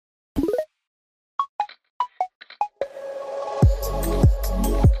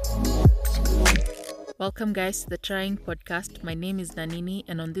Welcome, guys, to the Trying Podcast. My name is Nanini,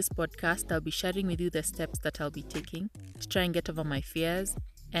 and on this podcast, I'll be sharing with you the steps that I'll be taking to try and get over my fears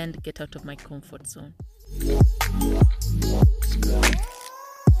and get out of my comfort zone.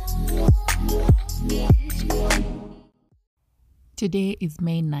 Today is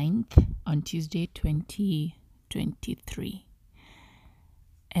May 9th, on Tuesday, 2023.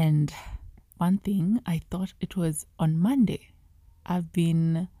 And one thing, I thought it was on Monday. I've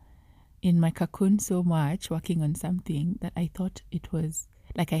been in my cocoon so much working on something that I thought it was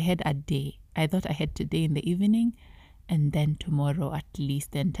like I had a day. I thought I had today in the evening and then tomorrow at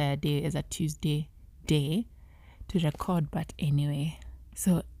least the entire day as a Tuesday day to record. But anyway,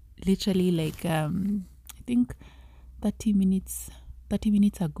 so literally I think 30 minutes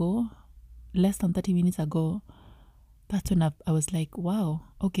ago, less than 30 minutes ago, that's when I was like, wow,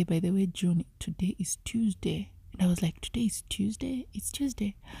 okay, by the way, June, today is Tuesday. And I was like, today is Tuesday? It's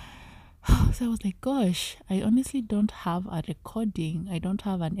Tuesday. So I was like, gosh, I honestly don't have a recording. I don't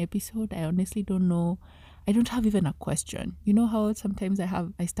have an episode. I honestly don't know. I don't have even a question. You know how sometimes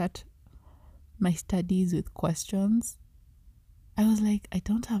I start my studies with questions? I was like, I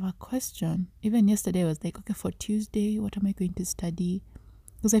don't have a question. Even yesterday I was like, okay, for Tuesday, what am I going to study?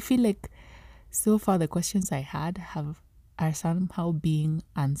 Because I feel like so far the questions I had are somehow being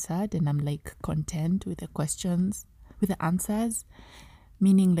answered, and I'm like content with the questions, with the answers,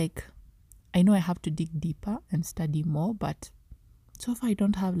 meaning like I know I have to dig deeper and study more, but so far I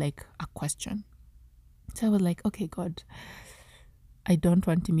don't have like a question. So I was like, okay, God, I don't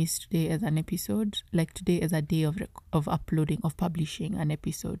want to miss today as an episode. Like today is a day of publishing an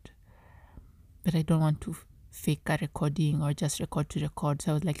episode. But I don't want to fake a recording or just record to record.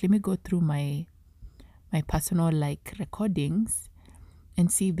 So I was like, let me go through my personal like recordings and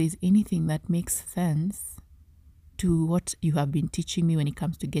see if there's anything that makes sense to what you have been teaching me when it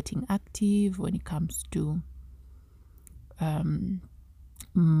comes to getting active, when it comes to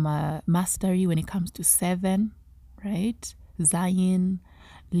mastery, when it comes to 7, right? Zion,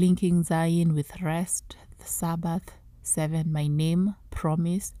 linking Zion with rest, the Sabbath, 7, my name,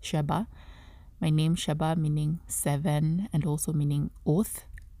 promise, Sheba. My name, Sheba, meaning 7, and also meaning oath,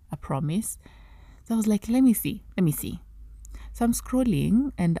 a promise. So I was like, let me see. So I'm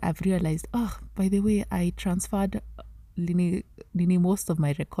scrolling and I've realized, by the way, I transferred most of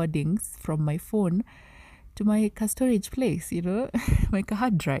my recordings from my phone to my storage place, my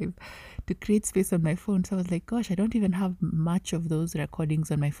hard drive, to create space on my phone. So I was like, gosh, I don't even have much of those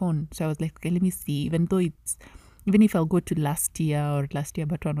recordings on my phone. So I was like, okay, let me see. Even if I'll go to last year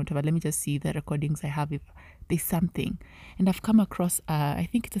but one, whatever, let me just see the recordings I have if there's something. And I've come across, I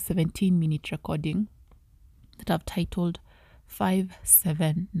think it's a 17-minute recording that I've titled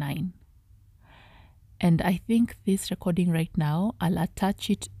 579. And I think this recording right now, I'll attach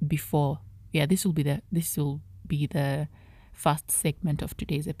it before. Yeah, this will be the first segment of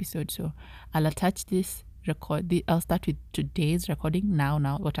today's episode. So I'll attach this I'll start with today's recording now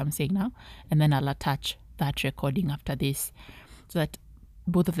what I'm saying now, and then I'll attach that recording after this, so that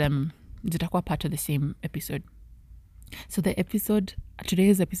both of them zitakuwa part of the same episode. So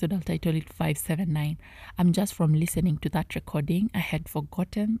today's episode, I'll title it 579. I'm just from listening to that recording. I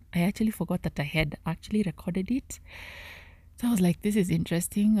actually forgot that I had actually recorded it. So I was like, this is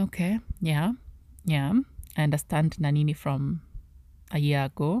interesting. Okay. Yeah. I understand Nanini from a year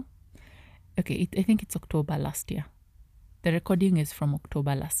ago. Okay. I think it's October last year. The recording is from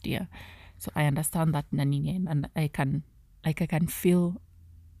October last year. So I understand that Nanini, and I can feel,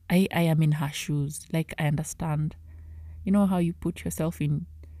 I am in her shoes. Like I understand. You know how you put yourself in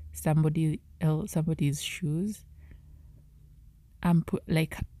somebody's shoes?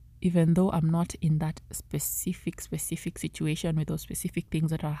 Even though I'm not in that specific situation with those specific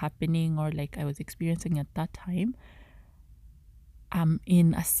things that are happening or like I was experiencing at that time, I'm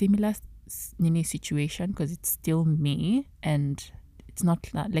in a similar situation because it's still me, and it's not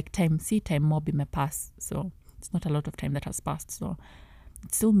like time more be my past. So it's not a lot of time that has passed. So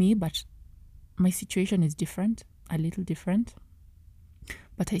it's still me, but my situation is different. A little different,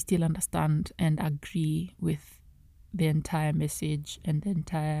 but I still understand and agree with the entire message and the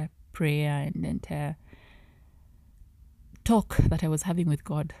entire prayer and the entire talk that I was having with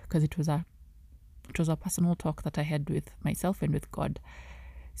God, because it was a personal talk that I had with myself and with God.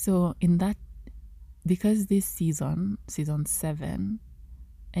 So in that, because this season 7,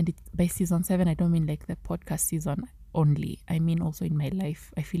 and by season 7 I don't mean like the podcast season only, I mean also in my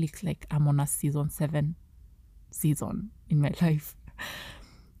life. I feel it's like I'm on a season 7 season in my life,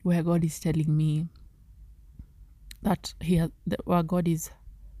 where God is telling me that where God is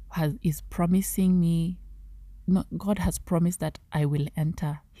promising me. God has promised that I will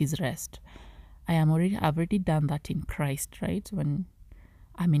enter his rest. I've already done that in Christ, right? When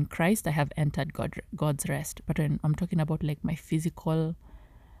I'm in Christ, I have entered God's rest. But when I'm talking about like my physical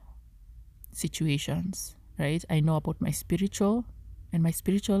situations, right? I know about my spiritual, and my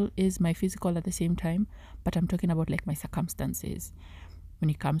spiritual is my physical at the same time, but I'm talking about like my circumstances when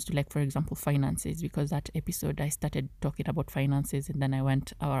it comes to, like, for example, finances, because that episode I started talking about finances and then I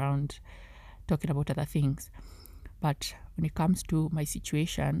went around talking about other things. But when it comes to my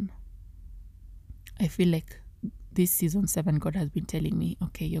situation, I feel like this season 7, God has been telling me,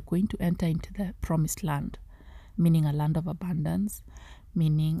 okay, you're going to enter into the promised land, meaning a land of abundance,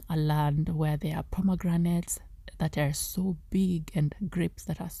 meaning a land where there are pomegranates that are so big and grapes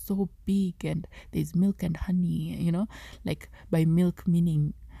that are so big, and there's milk and honey, like by milk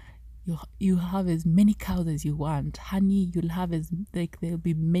meaning you have as many cows as you want. Honey, you'll have as like there'll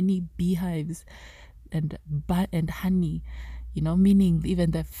be many beehives and honey, meaning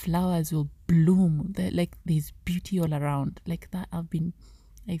even the flowers will bloom. Like there's beauty all around. Like that,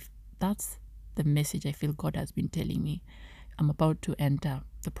 that's the message I feel God has been telling me. I'm about to enter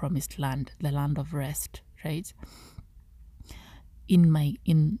the promised land, the land of rest, right?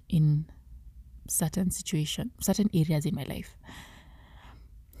 In certain situation, certain areas in my life.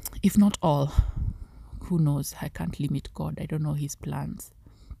 If not all, who knows? I can't limit God. I don't know his plans.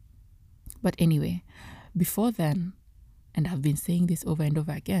 But anyway, before then, and I've been saying this over and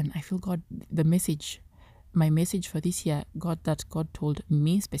over again, I feel God, my message for this year, that God told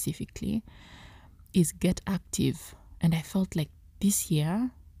me specifically, is get active. And I felt like this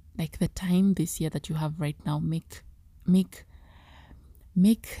year, like the time this year that you have right now, make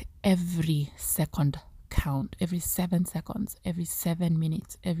every second count, every 7 seconds, every 7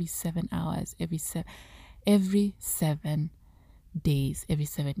 minutes, every 7 hours, every 7 days, every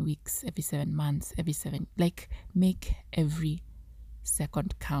 7 weeks, every 7 months, like make every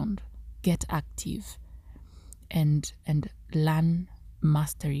second count. Get active and learn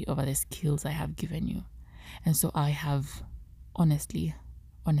mastery over the skills I have given you. And so I have honestly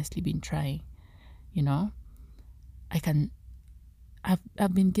been trying.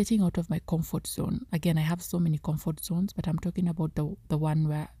 I've been getting out of my comfort zone. Again, I have so many comfort zones, but I'm talking about the one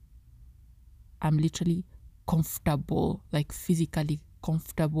where I'm literally comfortable, like physically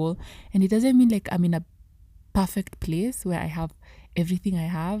comfortable. And it doesn't mean like I'm in a perfect place where I have everything I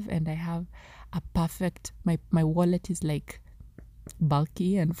have and I have a perfect, my wallet is like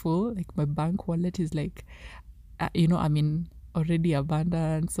bulky and full, like my bank wallet is like, I'm in already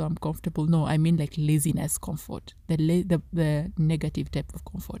abundant, so I'm comfortable. No, I mean like laziness comfort, the negative type of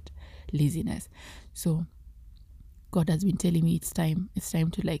comfort, laziness. So God has been telling me it's time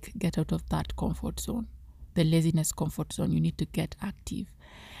to like get out of that comfort zone, the laziness comfort zone. You need to get active.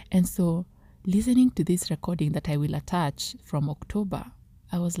 And so listening to this recording that I will attach from October,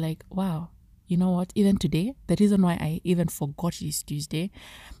 I was like, wow, you know what? Even today, the reason why I even forgot this Tuesday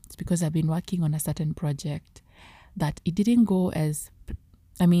is because I've been working on a certain project that it didn't go as,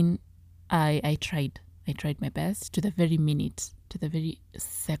 I tried my best to the very minute, to the very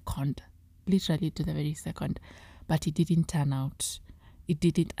second, literally to the very second, but it didn't turn out.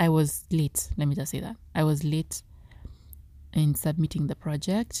 I was late. Let me just say that. I was late in submitting the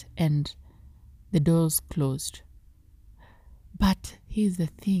project and the doors closed. But here's the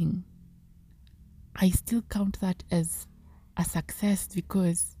thing. I still count that as a success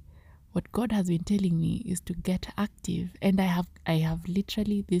because what God has been telling me is to get active. And I have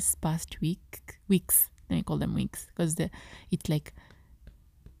literally this past weeks, let me call them weeks, because it's like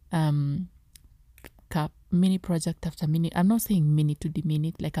mini project after mini. I'm not saying mini to demean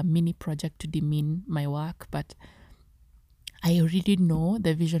it, like a mini project to demean my work, but I already know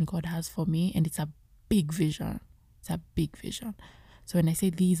the vision God has for me, and it's a big vision. It's a big vision. So when I say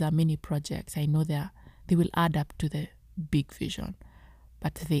these are mini projects, I know they will add up to the big vision.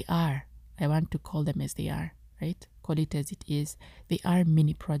 But they are. I want to call them as they are, right? Call it as it is. They are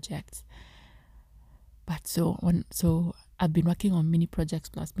mini projects. But so I've been working on mini projects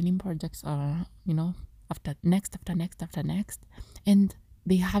plus mini projects are, after next, and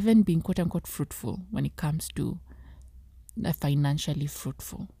they haven't been quote unquote fruitful when it comes to financially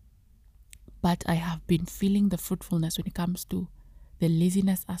fruitful. But I have been feeling the fruitfulness when it comes to the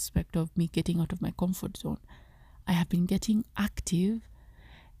laziness aspect of me getting out of my comfort zone. I have been getting active,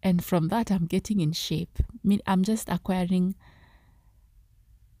 and from that I'm getting in shape. I'm just acquiring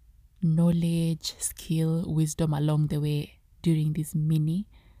knowledge, skill, wisdom along the way during these mini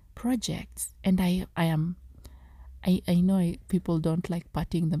projects. And I know people don't like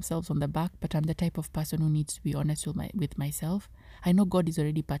patting themselves on the back, but I'm the type of person who needs to be honest with myself. I know God is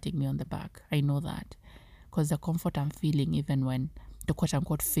already patting me on the back. I know that because the comfort I'm feeling, even when the quote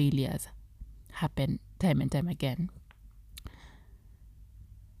unquote failures happen time and time again.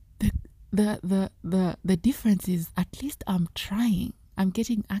 The difference is, at least I'm trying. I'm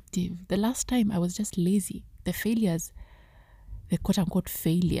getting active. The last time I was just lazy. The failures, the quote unquote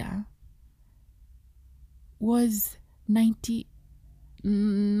failure, was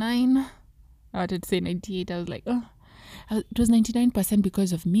 99. I wanted to say 98. I was like, oh. It was 99%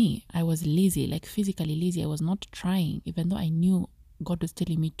 because of me. I was lazy, like physically lazy. I was not trying, even though I knew God was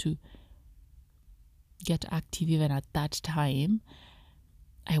telling me to get active even at that time.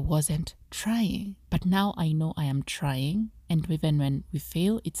 I wasn't trying. But now I know I am trying. And even when we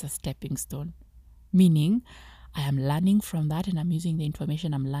fail, it's a stepping stone. Meaning, I am learning from that, and I'm using the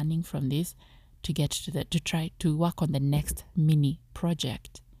information I'm learning from this to get to try to work on the next mini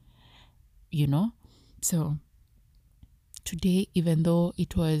project. So today, even though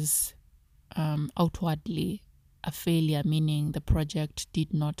it was outwardly a failure, meaning the project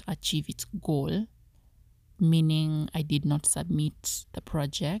did not achieve its goal, meaning I did not submit the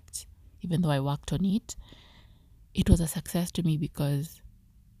project, even though I worked on it, it was a success to me because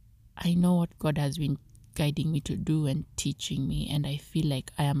I know what God has been guiding me to do and teaching me, and I feel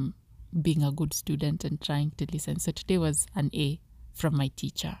like I am being a good student and trying to listen. So today was an A from my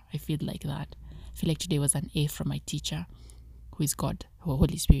teacher. I feel like that. I feel like today was an A from my teacher, who is God, who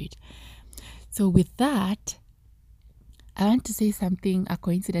Holy Spirit. So with that, I want to say something, a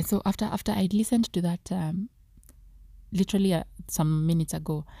coincidence. So after I listened to that, literally some minutes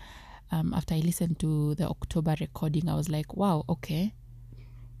ago, after I listened to the October recording, I was like, wow, okay,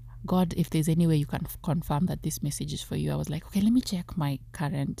 God, if there's any way you can confirm that this message is for you. I was like, okay, let me check my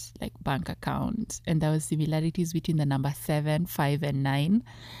current bank account. And there was similarities between the number 7, 5, and 9.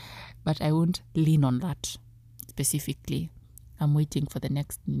 But I won't lean on that specifically. I'm waiting for the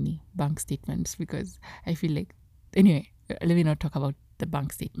next mini bank statements because I feel like, anyway, let me not talk about the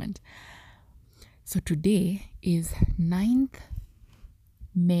bank statement. So today is 9th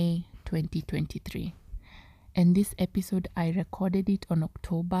May 2023. And this episode, I recorded it on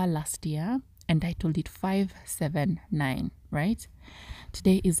October last year and I told it 579, right?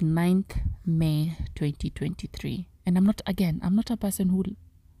 Today is 9th May 2023. And I'm not a person who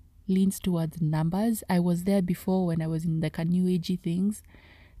leans towards numbers. I was there before when I was in a new agey things,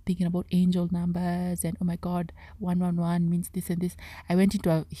 thinking about angel numbers and, oh my God, 111 means this and this. I went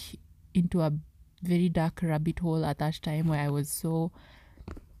into a very dark rabbit hole at that time where I was so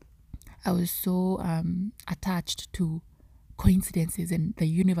attached to coincidences and the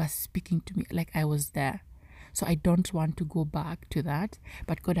universe speaking to me like I was there. So I don't want to go back to that,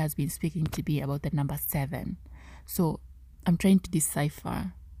 but God has been speaking to me about the number 7. So I'm trying to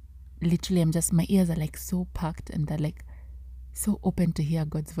decipher. Literally, my ears are so packed and they're so open to hear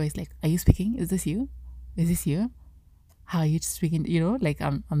God's voice. Like, are you speaking? Is this you? Is this you? How are you speaking?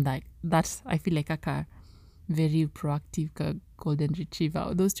 I'm like, that's, I feel like a very proactive golden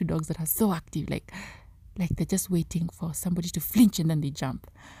retriever. Those two dogs that are so active, like they're just waiting for somebody to flinch and then they jump.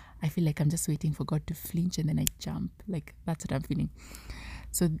 I feel like I'm just waiting for God to flinch and then I jump. Like, that's what I'm feeling.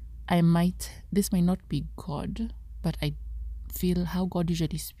 So this might not be God, but I feel how God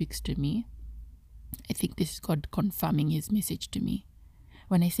usually speaks to me. I think this is God confirming his message to me.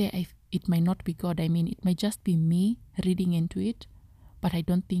 When I say it might not be God, I mean it might just be me reading into it, but I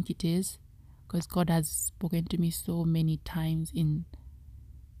don't think it is, because God has spoken to me so many times in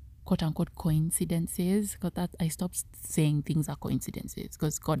quote-unquote coincidences, because that I stopped saying things are coincidences,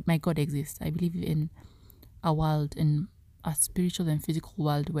 because my God exists. I believe in a world, in a spiritual and physical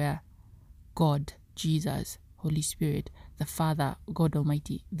world where God, Jesus, Holy Spirit, the Father, God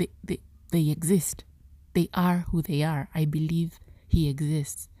Almighty, they exist. They are who they are. I believe he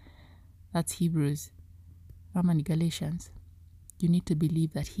exists. That's Hebrews. Roman Galatians. You need to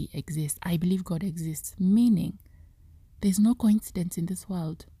believe that he exists. I believe God exists, meaning there's no coincidence in this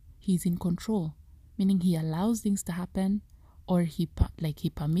world. He's in control, meaning he allows things to happen, or he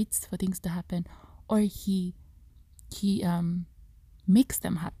permits for things to happen, or he makes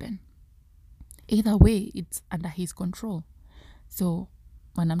them happen. Either way, it's under his control. So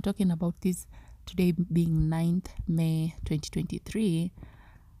when I'm talking about this today being 9th May 2023,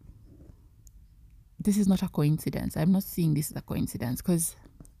 this is not a coincidence. I'm not seeing this as a coincidence because,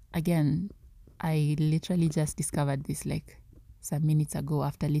 again, I literally just discovered this some minutes ago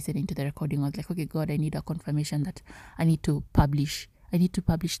after listening to the recording. I was like, okay, God, I need a confirmation that I need to publish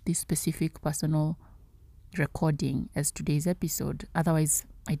this specific personal recording as today's episode. Otherwise,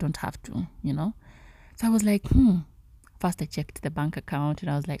 I don't have to, So I was like, First, I checked the bank account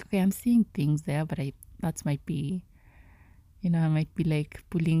and I was like, okay, I'm seeing things there, but that might be, I might be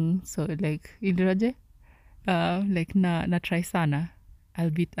pulling, so Indiraje, na try sana.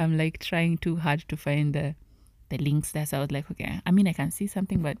 I'm like trying too hard to find the links there. So I was like, okay, I mean, I can see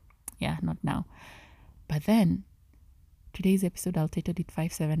something, but yeah, not now. But then today's episode, I'll title it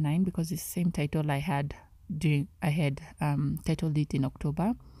 579 because it's the same title I had titled it in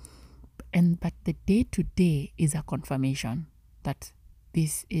October. But the day today is a confirmation that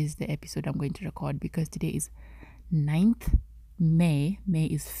this is the episode I'm going to record, because today is 9th May. May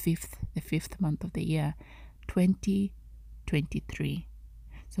is the fifth month of the year, 2023.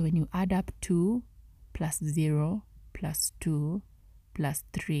 So when you add up 2 plus 0 plus 2 plus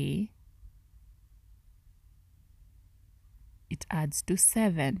 3, it adds to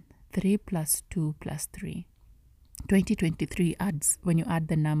 7. 3 plus 2 plus 3. 2023 adds, when you add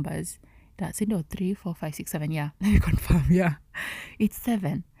the numbers, that's 3, 4, 5, 6, 7. Yeah, let me confirm. Yeah, it's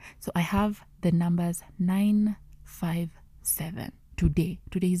 7. So I have the numbers 957 today.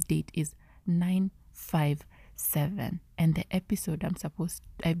 Today's date is 957, and the episode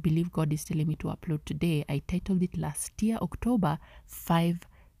I believe God is telling me to upload today, I titled it last year, October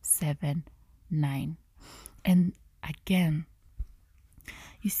 579. And again,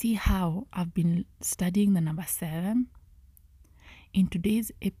 you see how I've been studying the number 7. In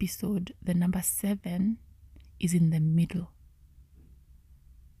today's episode, the number 7 is in the middle.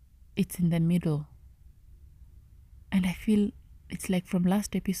 It's in the middle. And I feel it's like from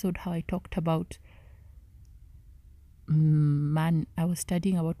last episode how I talked about man. I was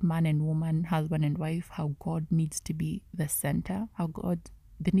studying about man and woman, husband and wife, how God needs to be the center,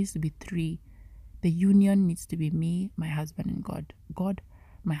 there needs to be 3. The union needs to be me, my husband, and God. God,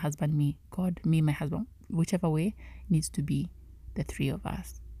 my husband, me. God, me, my husband. Whichever way, needs to be the 3 of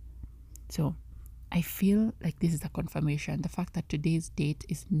us. So I feel like this is a confirmation. The fact that today's date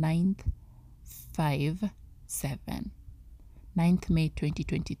is 957. 9th May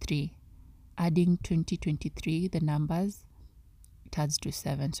 2023. Adding 2023, the numbers, it adds to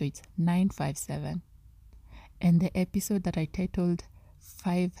 7. So it's 957. And the episode that I titled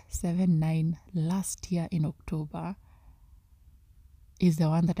 579 last year in October is the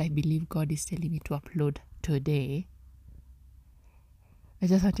one that I believe God is telling me to upload today. I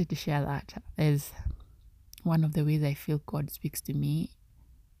just wanted to share that as one of the ways I feel God speaks to me.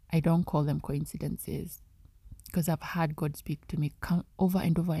 I don't call them coincidences, because I've had God speak to me over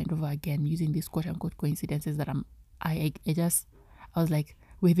and over and over again using these quote-unquote coincidences that I was like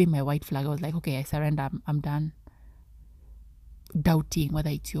waving my white flag. I was like, okay, I surrender. I'm done doubting whether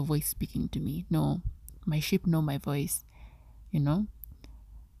it's your voice speaking to me. No, my sheep know my voice,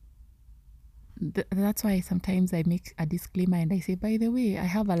 That's why sometimes I make a disclaimer and I say, by the way, I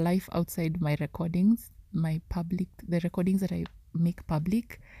have a life outside my recordings, the recordings that I make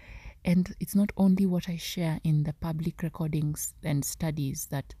public. And it's not only what I share in the public recordings and studies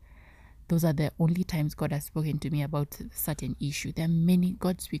that those are the only times God has spoken to me about a certain issue. There are many.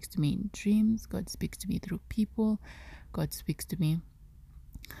 God speaks to me in dreams. God speaks to me through people. God speaks to me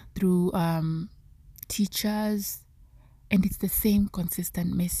through teachers. And it's the same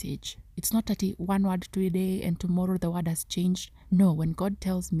consistent message. It's not that one word today and tomorrow the word has changed. No, when God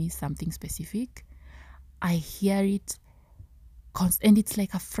tells me something specific, I hear it. And it's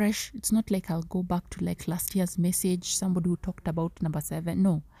like it's not like I'll go back to like last year's message, somebody who talked about number 7.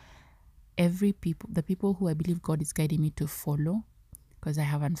 No. The people who I believe God is guiding me to follow, because I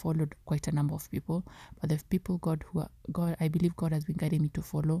haven't followed quite a number of people, but the people I believe God has been guiding me to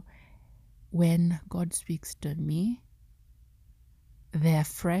follow, when God speaks to me, their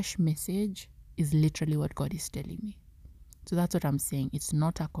fresh message is literally what God is telling me. So that's what I'm saying. It's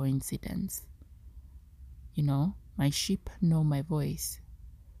not a coincidence. My sheep know my voice.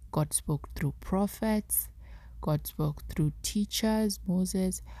 God spoke through prophets. God spoke through teachers,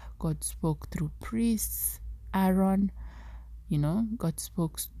 Moses. God spoke through priests, Aaron. God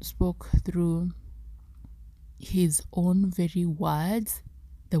spoke through his own very words,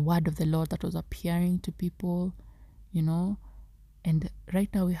 the word of the Lord that was appearing to people, And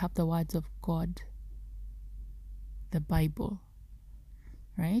right now we have the words of God, the Bible,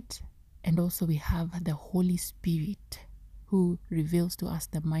 right? And also we have the Holy Spirit, who reveals to us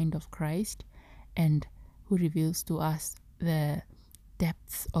the mind of Christ and who reveals to us the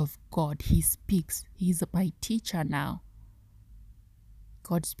depths of God. He speaks. He's my teacher now.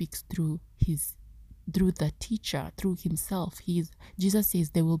 God speaks through the teacher, through himself. Jesus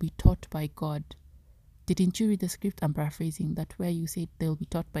says they will be taught by God. Didn't you read the script? I'm paraphrasing that, where you said they'll be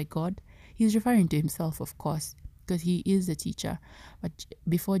taught by God. He's referring to himself, of course, because he is the teacher. But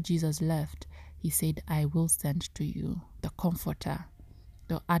before Jesus left, he said, I will send to you the Comforter,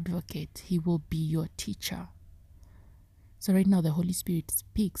 the Advocate. He will be your teacher. So right now the Holy Spirit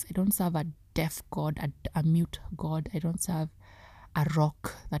speaks. I don't serve a deaf God, a mute God. I don't serve a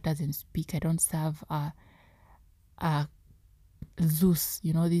rock that doesn't speak. I don't serve a Zeus,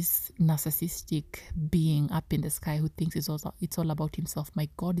 this narcissistic being up in the sky who thinks it's all about himself. My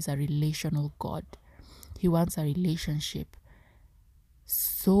God is a relational God. He wants a relationship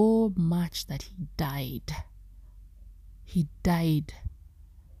so much that he died. He died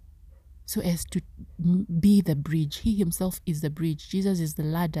so as to be the bridge. He himself is the bridge. Jesus is the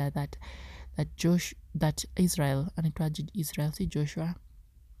ladder that Israel, and it was Israel, see Joshua,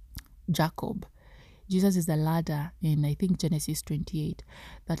 Jacob. Jesus is the ladder in, I think, Genesis 28,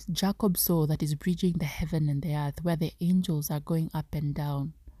 that Jacob saw, that is bridging the heaven and the earth, where the angels are going up and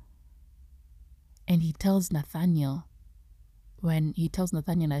down. And he tells Nathaniel,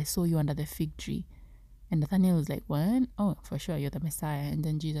 I saw you under the fig tree. And Nathaniel was like, what? Oh, for sure, you're the Messiah. And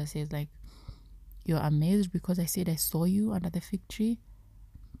then Jesus says, like, you're amazed because I said I saw you under the fig tree?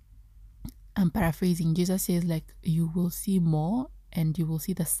 I'm paraphrasing. Jesus says, like, you will see more, and you will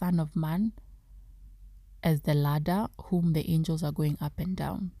see the Son of Man as the ladder whom the angels are going up and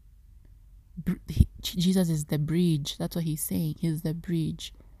down. Jesus is the bridge. That's what he's saying. He's the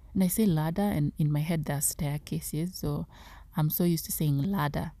bridge. And I say ladder, and in my head there are staircases. So I'm so used to saying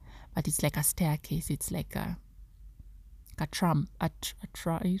ladder, but it's like a staircase. It's like a tram.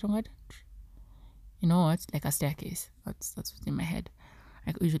 You know what? It's like a staircase. That's what's in my head.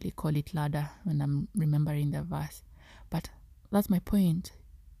 I usually call it ladder when I'm remembering the verse. But that's my point.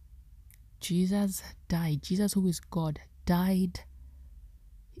 Jesus died. Jesus, who is God, died.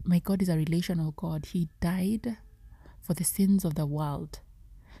 My God is a relational God. He died for the sins of the world,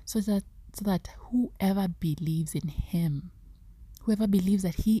 so that whoever believes in him, whoever believes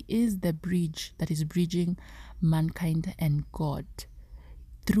that he is the bridge that is bridging mankind and God,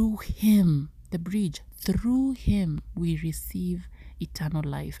 through him, the bridge, through him we receive eternal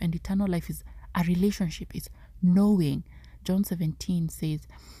life. And eternal life is a relationship. It's knowing. John 17 says,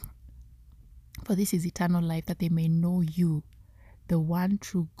 for this is eternal life, that they may know you, the one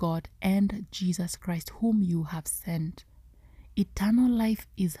true God, and Jesus Christ, whom you have sent. Eternal life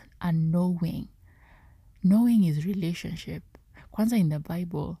is a knowing. Knowing is relationship. Kwanzaa, in the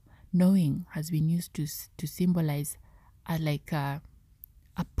Bible, knowing has been used to symbolize a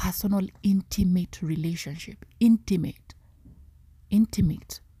personal, intimate relationship. Intimate.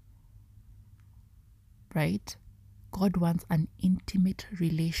 Right? God wants an intimate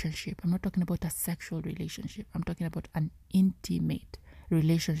relationship. I'm not talking about a sexual relationship. I'm talking about an intimate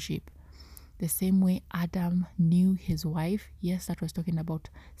relationship. The same way Adam knew his wife. Yes, that was talking about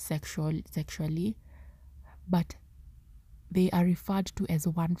sexually. But they are referred to as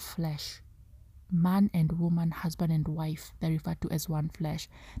one flesh. Man and woman, husband and wife, they're referred to as one flesh.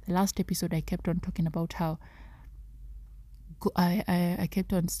 The last episode I kept on talking about how I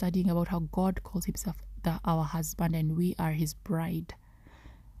kept on studying about how God calls himself our husband and we are his bride.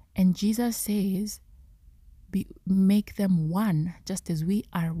 And Jesus says, make them one, just as we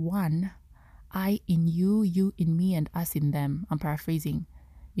are one. I in you, you in me, and us in them. I'm paraphrasing.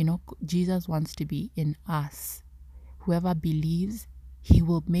 Jesus wants to be in us. Whoever believes, he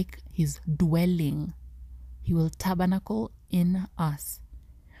will make his dwelling. He will tabernacle in us.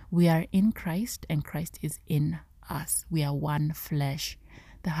 We are in Christ, and Christ is in us. We are one flesh,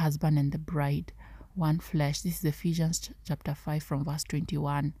 the husband and the bride, one flesh. This is Ephesians chapter 5 from verse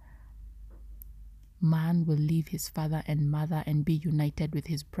 21. Man will leave his father and mother and be united with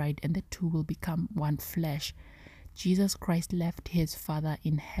his bride, and the two will become one flesh. Jesus Christ left his Father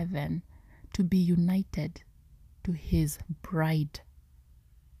in heaven to be united to his bride,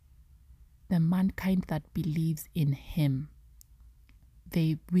 the mankind that believes in him.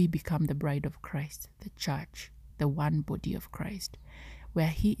 We become the bride of Christ, the church, the one body of Christ, where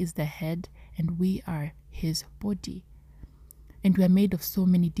he is the head and we are his body. And we are made of so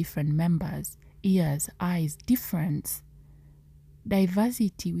many different members, ears, eyes, difference.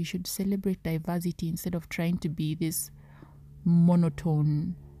 Diversity, we should celebrate diversity instead of trying to be this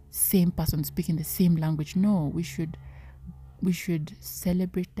monotone, same person speaking the same language. No, we should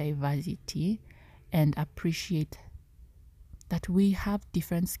celebrate diversity and appreciate that we have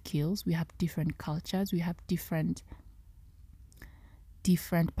different skills, we have different cultures, we have different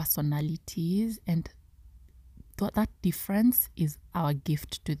personalities, and that difference is our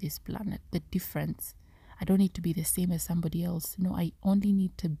gift to this planet. The difference. I don't need to be the same as somebody else. No, I only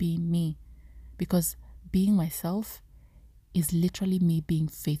need to be me, because being myself is literally me being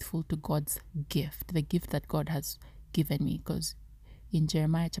faithful to God's gift, the gift that God has given me. Because in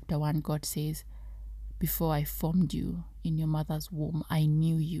Jeremiah chapter 1, God says, before I formed you in your mother's womb, I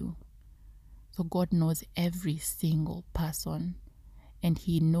knew you. So God knows every single person, and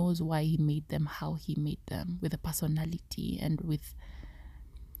he knows why he made them, how he made them, with a personality and with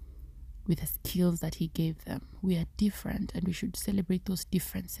the skills that he gave them. We are different, and we should celebrate those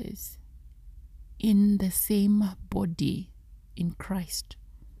differences in the same body in Christ,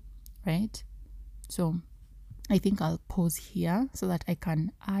 right? So I think I'll pause here so that I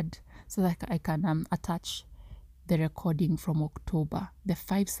can attach the recording from October, the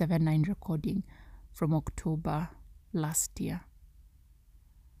 579 recording from October last year.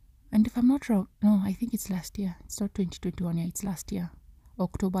 And if I'm not wrong, no, I think it's last year. It's not 2021, yeah, it's last year,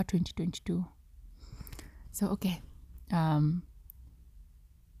 October 2022. So, okay. I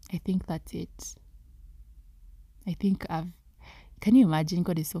think that's it. Can you imagine?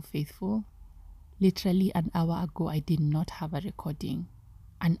 God is so faithful. Literally an hour ago, I did not have a recording.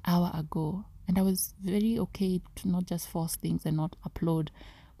 An hour ago. And I was very okay to not just force things and not upload.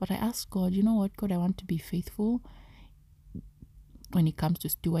 But I asked God, you know what, God, I want to be faithful when it comes to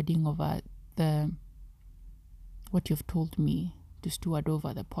stewarding over what you've told me to steward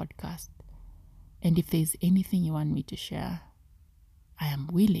over the podcast. And if there's anything you want me to share, I am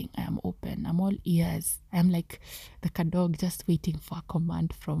willing, I am open, I'm all ears. I'm like the dog just waiting for a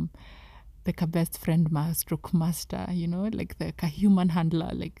command from the best friend master, like the human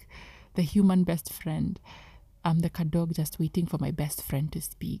handler, like the human best friend. I'm the dog just waiting for my best friend to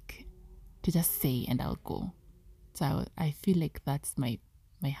speak, to just say, and I'll go. So I feel like that's my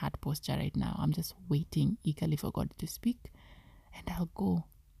heart posture right now. I'm just waiting eagerly for God to speak, and I'll go.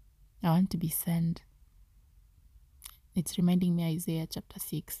 I want to be sent. It's reminding me Isaiah chapter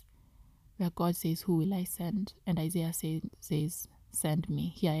 6, where God says, who will I send? And Isaiah says, send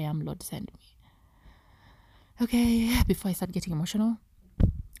me. Here I am, Lord, send me. Okay, before I start getting emotional,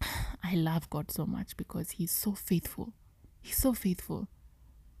 I love God so much because he's so faithful. He's so faithful.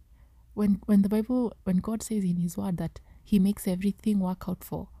 When God says in his word that he makes everything work out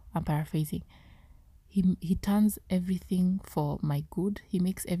for, I'm paraphrasing, he turns everything for my good. He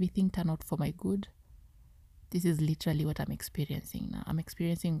makes everything turn out for my good. This is literally what I'm experiencing now. I'm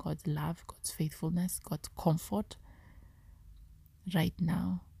experiencing God's love, God's faithfulness, God's comfort right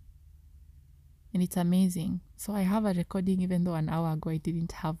now. And it's amazing. So I have a recording even though an hour ago I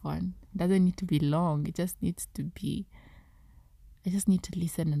didn't have one. It doesn't need to be long. It just needs to be, I just need to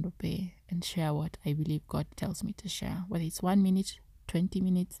listen and obey and share what I believe God tells me to share. Whether it's 1 minute, 20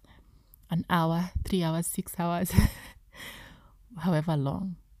 minutes, an hour, 3 hours, 6 hours, however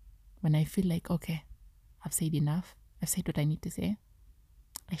long. When I feel like, okay, I've said enough, I've said what I need to say,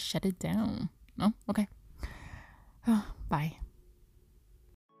 I shut it down. No? Okay. Bye.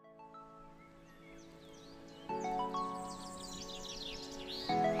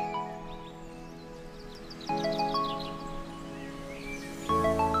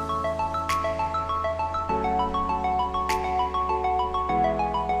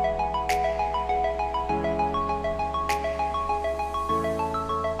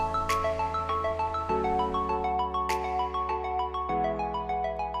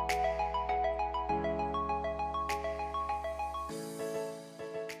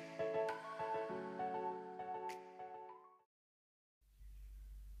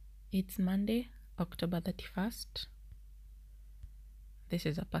 It's Monday, October 31st. This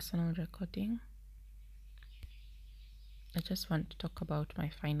is a personal recording. I just want to talk about my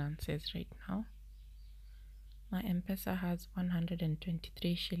finances right now. My M-Pesa has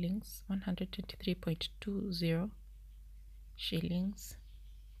 123 shillings, 123.20 shillings.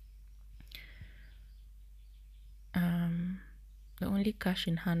 The only cash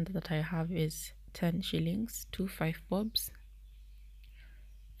in hand that I have is 10 shillings, 2 5 bobs.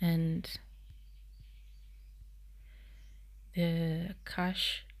 And the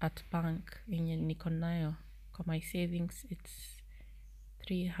cash at bank yenye niko nayo kwa my savings, it's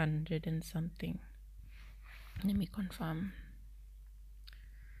 300 and something. Let me confirm.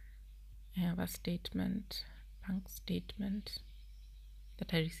 I have a statement, bank statement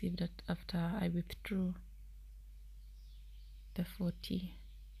that I received after I withdrew the 40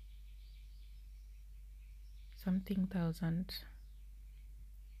 something thousand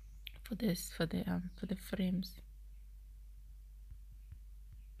for the frames.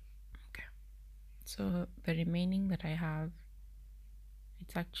 Okay, so the remaining that I have,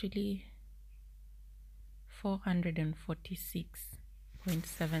 it's actually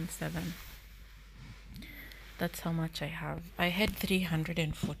 446.77. That's how much I have. I had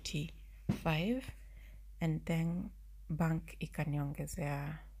 345 and then bank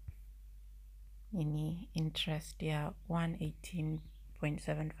ikaniongezea interest ya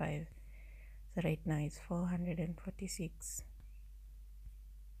 118.75. So right now it's 446.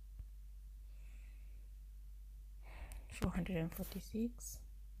 446.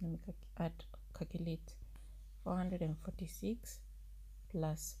 Let me calculate 446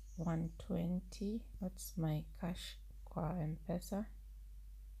 plus 120. That's my cash kwa M-Pesa.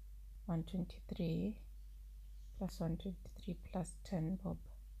 123 plus 123 plus 10 bob.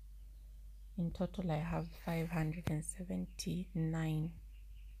 In total, I have 579.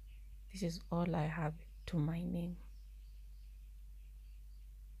 This is all I have to my name.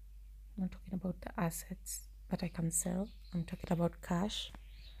 I'm not talking about the assets that I can sell. I'm talking about cash.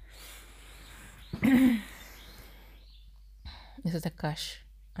 This is the cash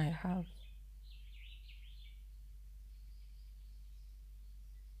I have.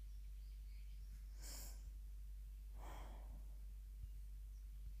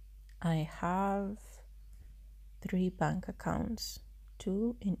 I have 3 bank accounts,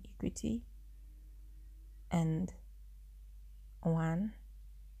 2 in Equity and 1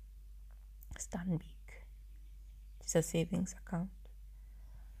 Stanbic. It's a savings account.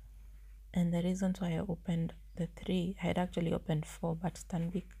 And the reasons why I opened the 3, I had actually opened 4, but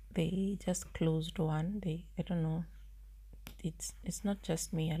Stanbic, they just closed one. I don't know. It's not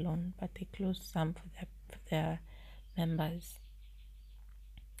just me alone, but they closed some for their members.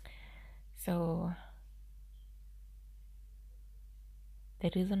 So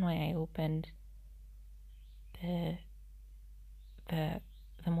the reason why I opened the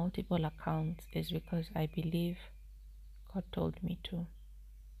multiple accounts is because I believe God told me to.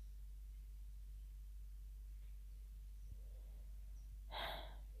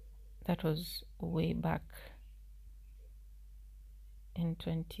 That was way back in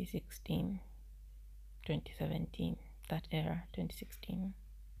 2016, 2017, that era, 2016.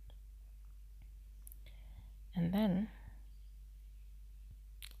 And then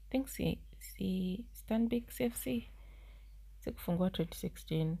I think Stanbic CFC sikufungua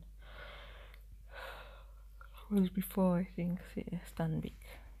 2016 was before, I think, Stanbic.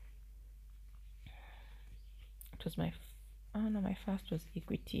 It was my first was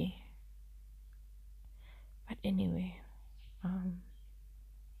Equity. But anyway, I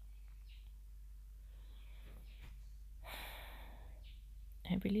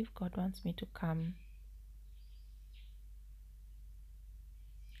believe God wants me to come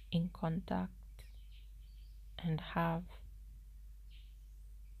in contact and have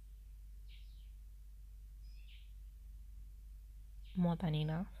more than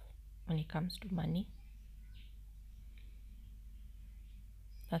enough when it comes to money.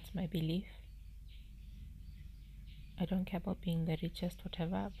 That's my belief. I don't care about being the richest,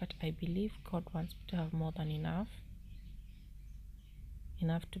 whatever, but I believe God wants me to have more than enough.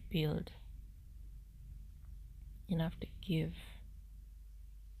 Enough to build. Enough to give.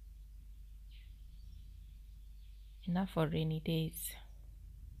 Enough for rainy days.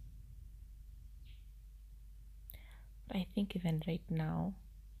 But I think even right now,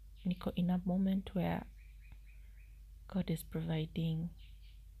 Nico, in a moment where God is providing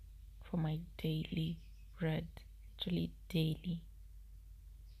for my daily bread, actually daily,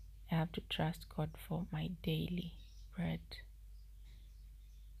 I have to trust God for my daily bread.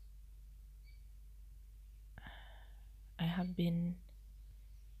 I have been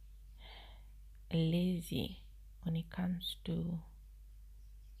lazy when it comes to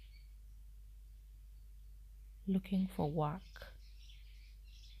looking for work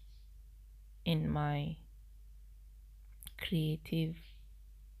in my creative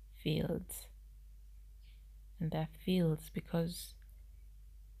fields. And they're fields because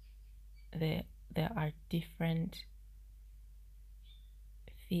there are different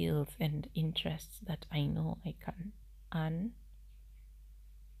fields and interests that I know I can earn.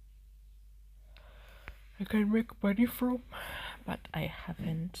 I can make money from, but I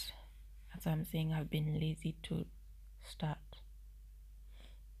haven't. As I'm saying, I've been lazy to start.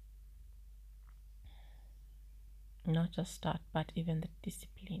 Not just start, but even the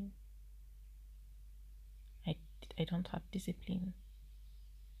discipline. I don't have discipline.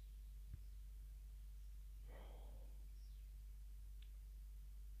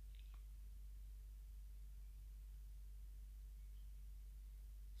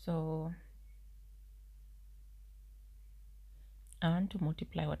 So I want to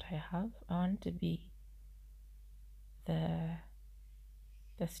multiply what I have. I want to be the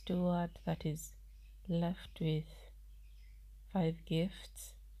steward that is left with 5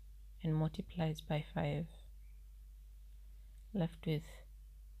 gifts and multiplies by 5. Left with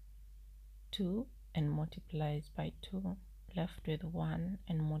 2 and multiplies by 2. Left with 1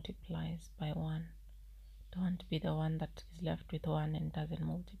 and multiplies by 1. Don't want to be the one that is left with 1 and doesn't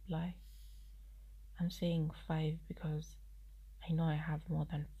multiply. I'm saying 5 because I know I have more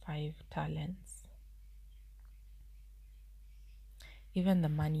than 5 talents. Even the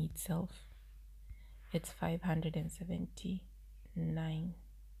money itself, it's 579.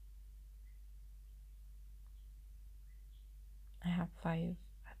 I have 5.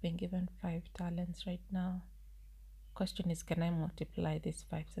 I've been given 5 talents right now. Question is, can I multiply this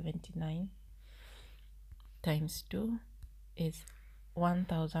 579 times 2 is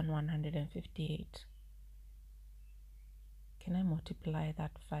 1158. Can I multiply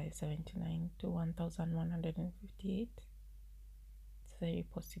that 579 to 1158? It's very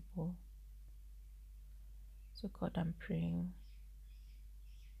possible. So God, I'm praying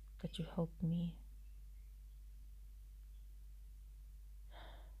that you help me.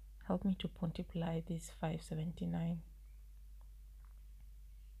 Help me to multiply this 579.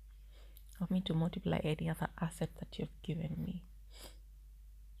 Help me to multiply any other asset that you've given me.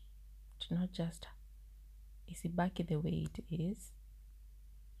 To not just back it the way it is,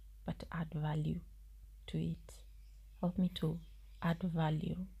 but to add value to it. Help me to add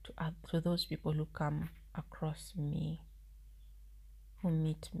value to those people who come across me, who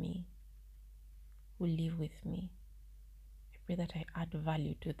meet me, who live with me. I pray that I add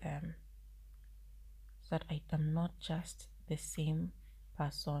value to them, so that I am not just the same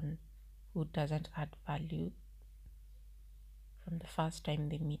person who doesn't add value from the first time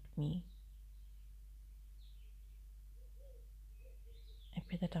they meet me. I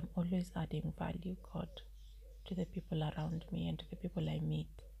pray that I'm always adding value, God, to the people around me and to the people I meet.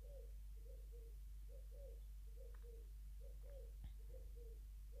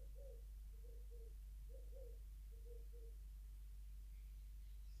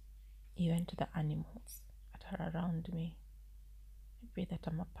 Even to the animals that are around me. I pray that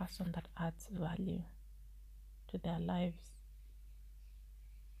I'm a person that adds value to their lives.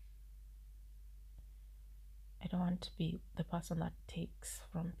 I don't want to be the person that takes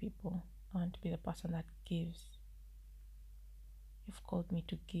from people. I want to be the person that gives. You've called me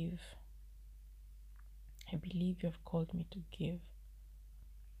to give. I believe you've called me to give.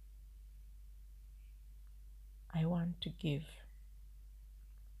 I want to give.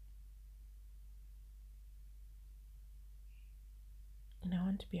 And I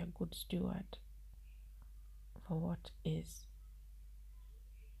want to be a good steward for what is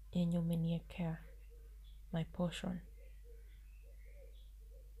in your many care, my portion.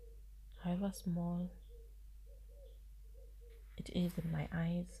 However small it is in my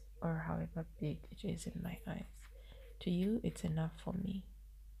eyes, or however big it is in my eyes, to you it's enough for me.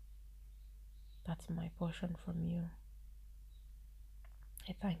 That's my portion from you.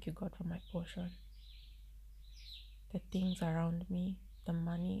 I thank you, God, for my portion. The things around me, the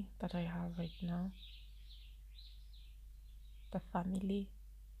money that I have right now, the family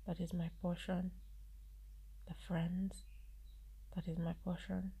that is my portion, the friends that is my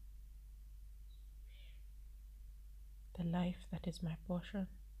portion, the life that is my portion.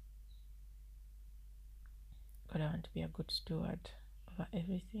 God, I want to be a good steward over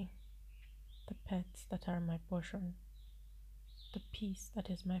everything. The pets that are my portion, the peace that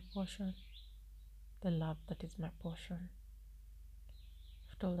is my portion, the love that is my portion.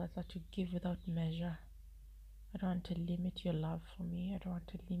 You've told us that you give without measure. I don't want to limit your love for me. I don't want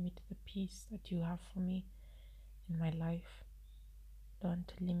to limit the peace that you have for me in my life. I don't want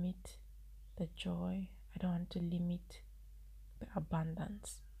to limit the joy. I don't want to limit the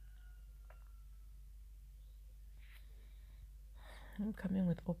abundance. I'm coming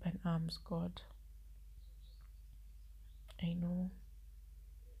with open arms, God. I know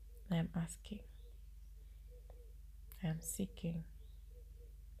I am asking. I am seeking.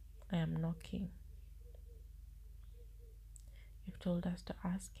 I am knocking. You've told us to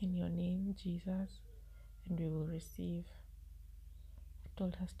ask in your name, Jesus, and we will receive. You've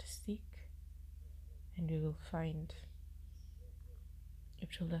told us to seek, and we will find.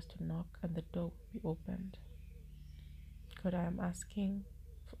 You've told us to knock, and the door will be opened. God, I am asking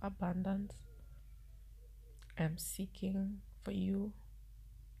for abundance. I am seeking for you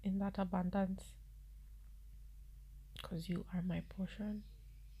in that abundance, because you are my portion.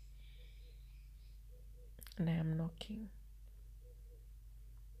 And I am knocking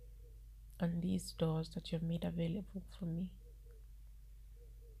on these doors that you have made available for me.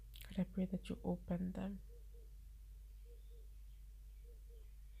 God, I pray that you open them.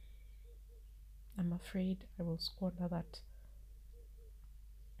 I'm afraid I will squander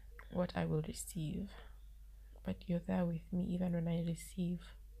what I will receive, but you're there with me even when I receive.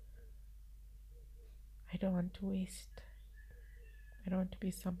 I don't want to waste. I don't want to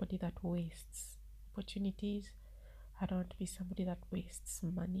be somebody that wastes opportunities. I don't want to be somebody that wastes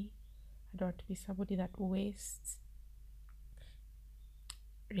money. I don't want to be somebody that wastes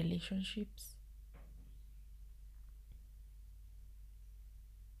relationships.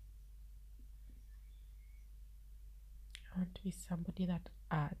 want to be somebody that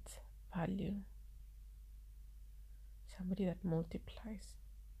adds value, somebody that multiplies.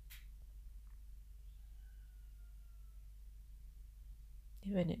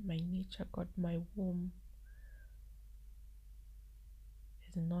 Even in my nature, God, my womb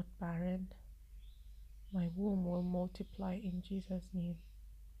is not barren. My womb will multiply in Jesus' name.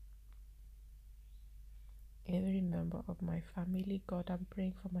 Every member of my family, God, I'm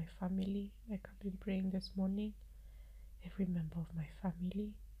praying for my family like I've been praying this morning. Every member of my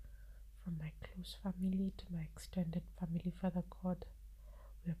family, from my close family to my extended family, Father God,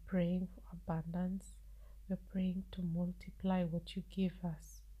 we're praying for abundance. We're praying to multiply what you give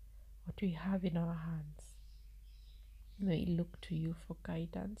us, what we have in our hands. May we look to you for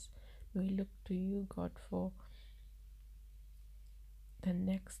guidance. May we look to you, God, for the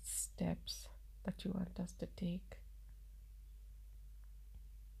next steps that you want us to take.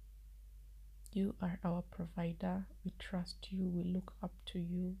 You are our provider. We trust you. We look up to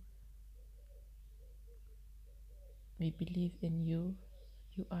you. We believe in you.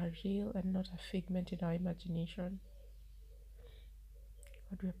 You are real and not a figment in our imagination.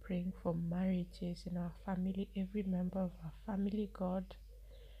 God, we're praying for marriages in our family, every member of our family, God.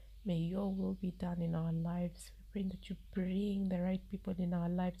 May your will be done in our lives. We pray that you bring the right people in our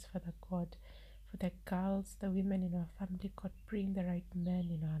lives, Father God. For the girls, the women in our family, God, bring the right men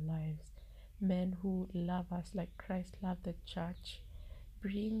in our lives. Men who love us like Christ loved the church.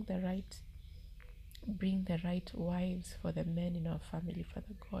 Bring the right wives for the men in our family,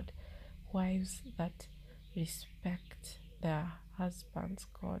 Father God. Wives that respect their husbands,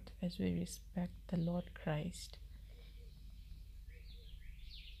 God, as we respect the Lord Christ.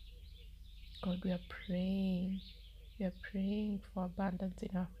 God, we are praying for abundance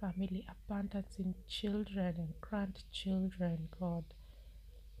in our family, abundance in children and grandchildren, God.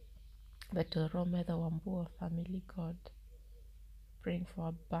 The Torome, the Wambua family, God, praying for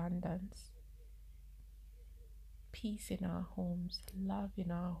abundance, peace in our homes, love in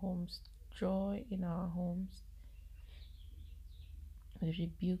our homes, joy in our homes. We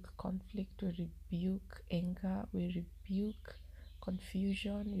rebuke conflict, we rebuke anger, we rebuke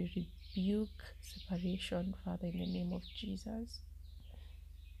confusion, we rebuke separation, Father, in the name of Jesus.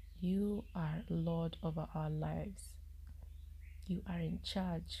 You are Lord over our lives. You are in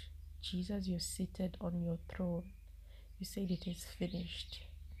charge. Jesus, you're seated on your throne. You said it is finished.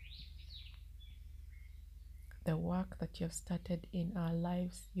 The work that you have started in our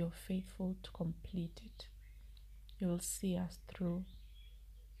lives, you're faithful to complete it. You will see us through.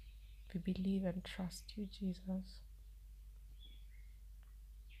 We believe and trust you, Jesus.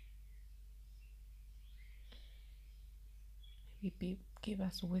 Give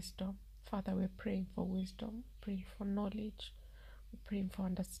us wisdom. Father, we're praying for wisdom, praying for knowledge, we're praying for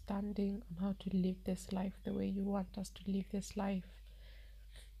understanding on how to live this life the way you want us to live this life.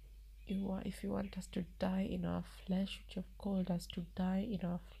 If you want us to die in our flesh, which you've called us to die in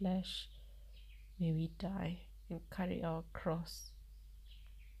our flesh, may we die and carry our cross.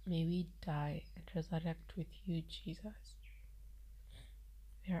 May we die and resurrect with you, Jesus.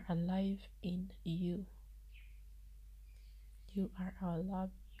 We are alive in you. You are our love.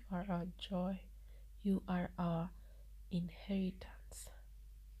 You are our joy. You are our inheritance.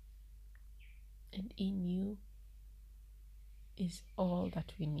 And in you is all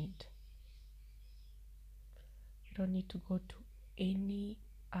that we need. We don't need to go to any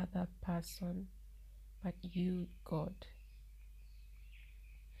other person but you, God.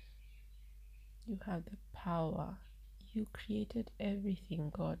 You have the power. You created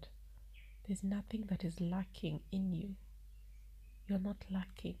everything, God. There's nothing that is lacking in you. You're not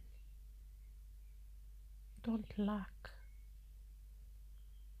lacking. You don't lack.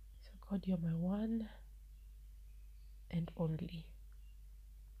 So God, you're my one and only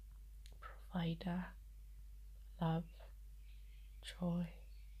provider, love, joy,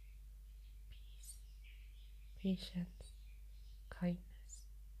 peace, patience, kindness,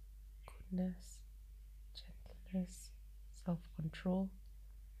 goodness, gentleness, self-control,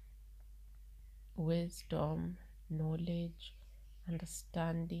 wisdom, knowledge,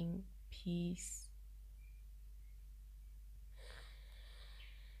 understanding, peace.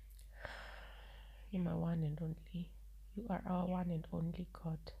 You're my one and only. You are our one and only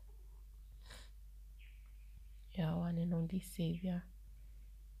God. You are our one and only Savior.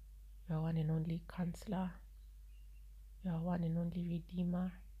 You are one and only Counselor. You are one and only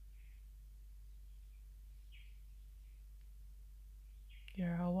Redeemer. You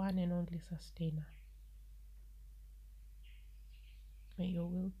are our one and only Sustainer. May your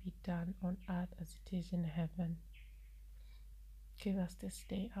will be done on earth as it is in heaven. Give us this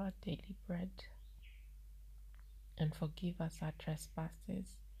day our daily bread, and forgive us our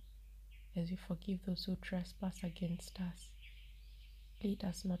trespasses, as we forgive those who trespass against us. Lead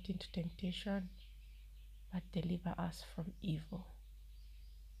us not into temptation, but deliver us from evil.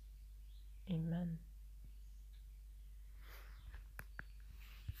 Amen.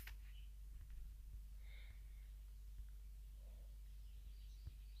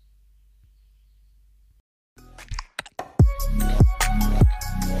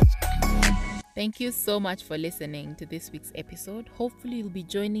 Thank you so much for listening to this week's episode. Hopefully, you'll be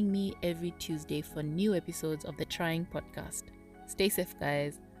joining me every Tuesday for new episodes of the Trying Podcast. Stay safe,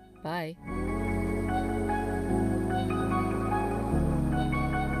 guys. Bye.